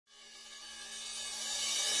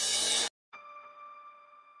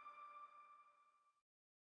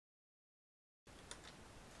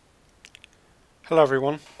Hello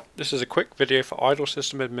everyone, this is a quick video for idle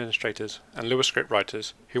system administrators and Lua script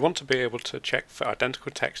writers who want to be able to check for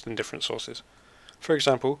identical text in different sources. For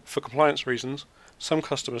example, for compliance reasons, some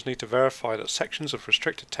customers need to verify that sections of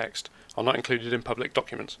restricted text are not included in public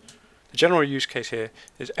documents. The general use case here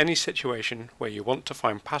is any situation where you want to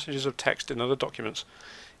find passages of text in other documents,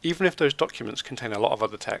 even if those documents contain a lot of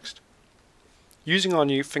other text. Using our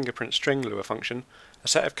new fingerprint string Lua function, a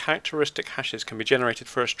set of characteristic hashes can be generated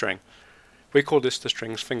for a string. We call this the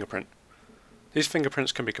string's fingerprint. These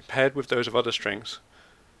fingerprints can be compared with those of other strings.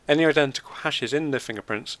 Any identical hashes in the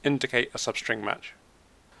fingerprints indicate a substring match.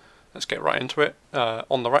 Let's get right into it.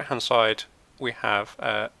 On the right hand side we have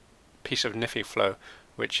a piece of Niffy flow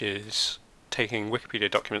which is taking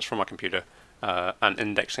Wikipedia documents from our computer and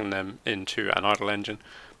indexing them into an idle engine,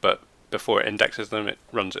 but before it indexes them it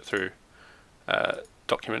runs it through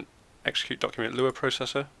execute document Lua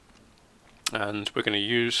processor. And we're going to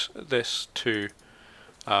use this to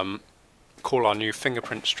call our new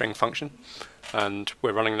fingerprint string function, and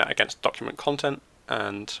we're running that against document content,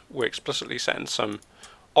 and we're explicitly setting some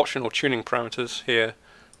optional tuning parameters here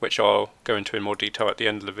which I'll go into in more detail at the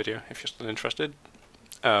end of the video if you're still interested.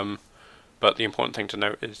 But the important thing to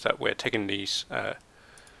note is that we're taking these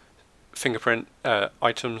fingerprint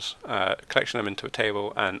items, collecting them into a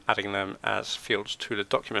table and adding them as fields to the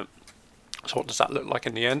document. So what does that look like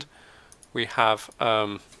in the end? We have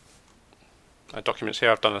documents here.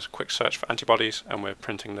 I've done a quick search for antibodies and we're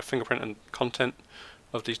printing the fingerprint and content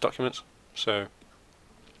of these documents. So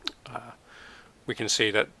we can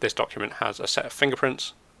see that this document has a set of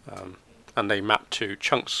fingerprints and they map to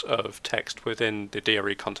chunks of text within the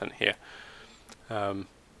DRE content here.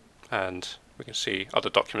 And we can see other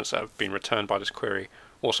documents that have been returned by this query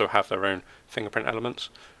also have their own fingerprint elements.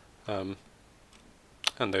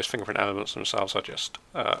 And those fingerprint elements themselves are just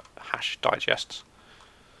hash digests.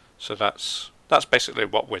 So that's basically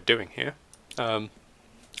what we're doing here. On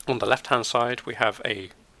the left hand side we have a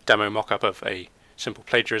demo mock-up of a simple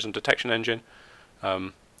plagiarism detection engine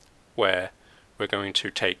where we're going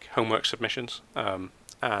to take homework submissions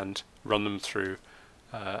and run them through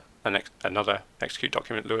another execute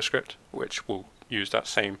document Lua script which will use that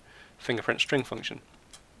same fingerprint string function.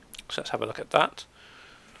 So let's have a look at that.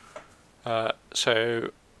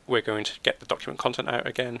 So we're going to get the document content out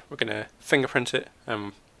again, we're going to fingerprint it,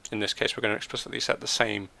 and in this case we're going to explicitly set the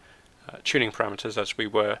same tuning parameters as we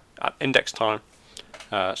were at index time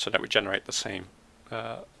so that we generate the same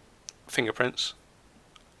fingerprints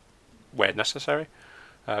where necessary.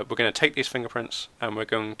 We're going to take these fingerprints and we're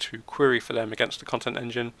going to query for them against the content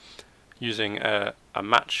engine using a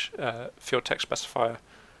match field text specifier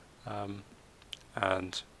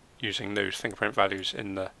and using those fingerprint values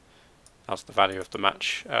as the value of the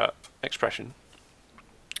match expression.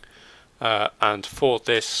 And for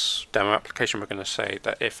this demo application we're going to say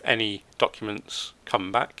that if any documents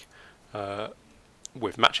come back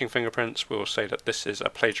with matching fingerprints, we'll say that this is a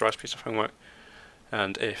plagiarized piece of homework,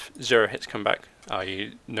 and if 0 hits come back,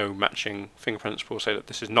 i.e. no matching fingerprints, we'll say that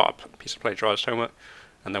this is not a piece of plagiarized homework,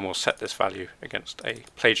 and then we'll set this value against a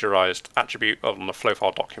plagiarized attribute on the flow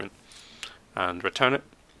file document and return it.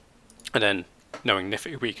 And then knowing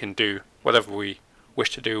Niffy, we can do whatever we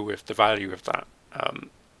wish to do with the value of that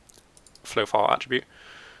flow file attribute.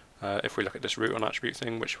 If we look at this root on attribute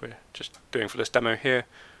thing, which we're just doing for this demo here,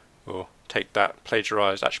 we'll take that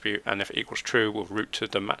plagiarized attribute, and if it equals true we'll route to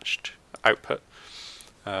the matched output.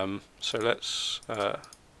 So let's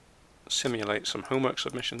simulate some homework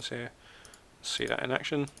submissions here, see that in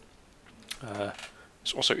action.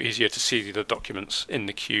 It's also easier to see the documents in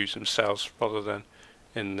the queues themselves rather than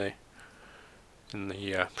in the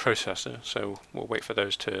processor, so we'll wait for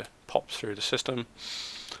those to pop through the system,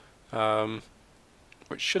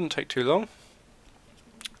 which shouldn't take too long.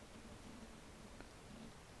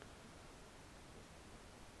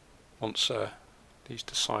 Once these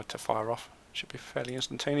decide to fire off, it should be fairly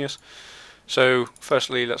instantaneous. So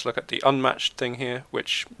firstly let's look at the unmatched thing here,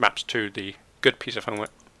 which maps to the good piece of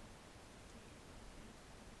homework.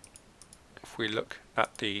 If we look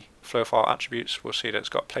at the flow file attributes, we'll see that it's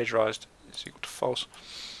got plagiarized is equal to false.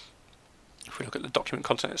 If we look at the document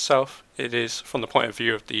content itself, it is, from the point of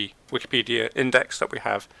view of the Wikipedia index that we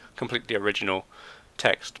have, completely original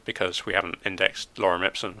text because we haven't indexed lorem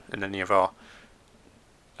ipsum in any of our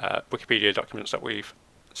Wikipedia documents that we've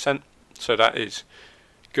sent. So that is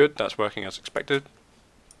good, that's working as expected.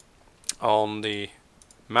 On the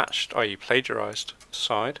matched, i.e. plagiarized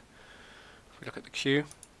side, if we look at the queue,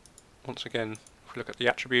 once again if we look at the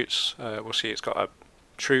attributes, we'll see it's got a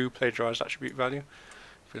true plagiarized attribute value.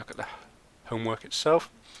 If we look at the homework itself,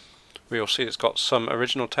 we'll see it's got some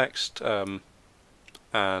original text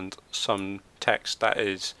and some text that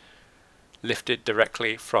is lifted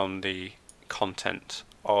directly from the content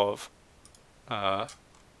of the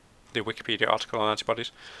Wikipedia article on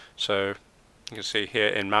antibodies. So you can see here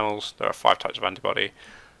in mammals there are 5 types of antibody.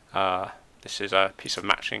 This is a piece of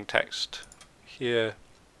matching text here,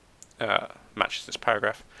 matches this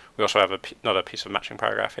paragraph. We also have another piece of matching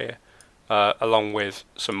paragraph here, along with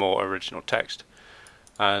some more original text.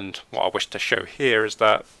 And what I wish to show here is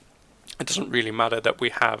that it doesn't really matter that we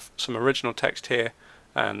have some original text here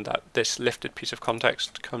and that this lifted piece of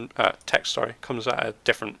text comes at a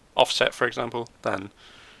different offset, for example, than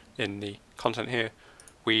in the content here.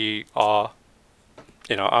 We are,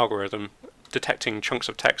 in our algorithm, detecting chunks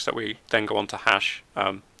of text that we then go on to hash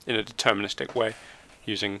in a deterministic way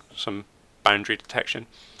using some boundary detection,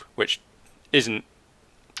 which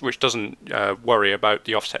doesn't worry about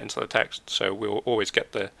the offset into the text. So we'll always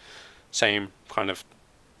get the same kind of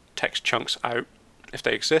text chunks out if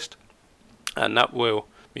they exist, and that will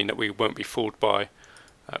mean that we won't be fooled by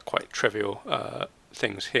quite trivial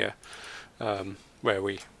things here, where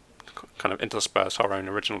we kind of intersperse our own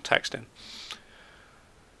original text in.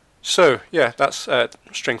 So yeah, that's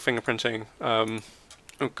string fingerprinting.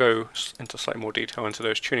 We'll go into slightly more detail into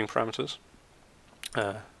those tuning parameters,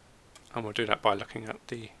 and we'll do that by looking at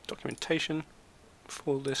the documentation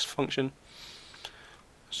for this function.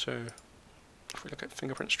 So if we look at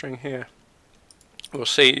fingerprint string here, we'll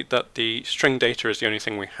see that the string data is the only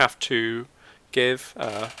thing we have to give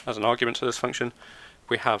as an argument to this function.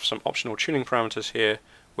 We have some optional tuning parameters here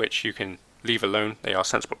which you can leave alone. They are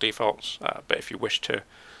sensible defaults, but if you wish to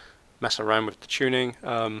mess around with the tuning,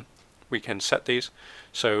 we can set these.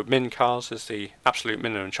 So min cars is the absolute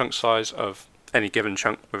minimum chunk size of any given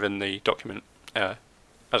chunk within the document as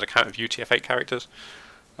a count of UTF-8 characters.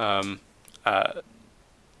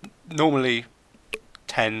 Normally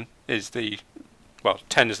 10 is the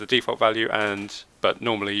default value, but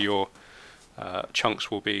normally your chunks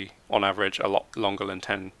will be on average a lot longer than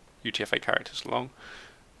 10 UTF-8 characters long.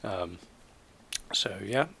 So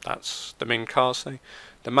yeah, that's the min cars thing.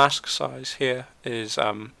 The mask size here is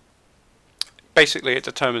basically it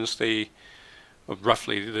determines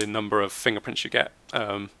roughly the number of fingerprints you get.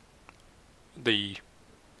 The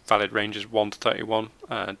valid range is 1 to 31,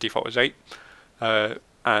 default is 8,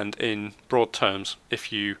 and in broad terms,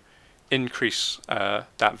 if you increase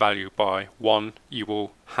that value by 1, you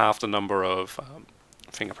will halve the number of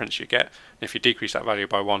fingerprints you get. And if you decrease that value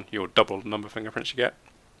by 1, you'll double the number of fingerprints you get.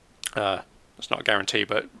 It's not a guarantee,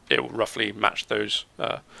 but it will roughly match those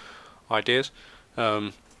ideas.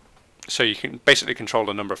 So you can basically control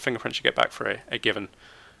the number of fingerprints you get back for a given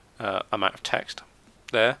amount of text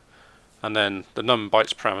there. And then the num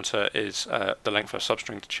bytes parameter is the length of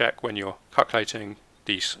substring to check. When you're calculating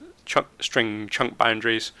these string chunk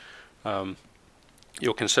boundaries,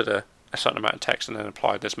 you'll consider a certain amount of text and then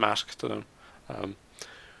apply this mask to them.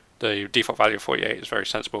 The default value of 48 is very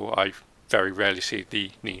sensible. I very rarely see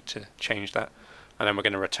the need to change that. And then we're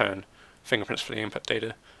going to return fingerprints for the input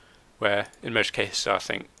data, where in most cases I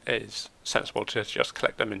think it is sensible to just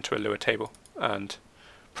collect them into a Lua table and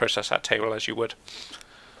process that table as you would.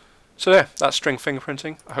 So there, that's string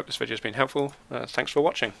fingerprinting. I hope this video has been helpful. Thanks for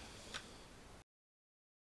watching.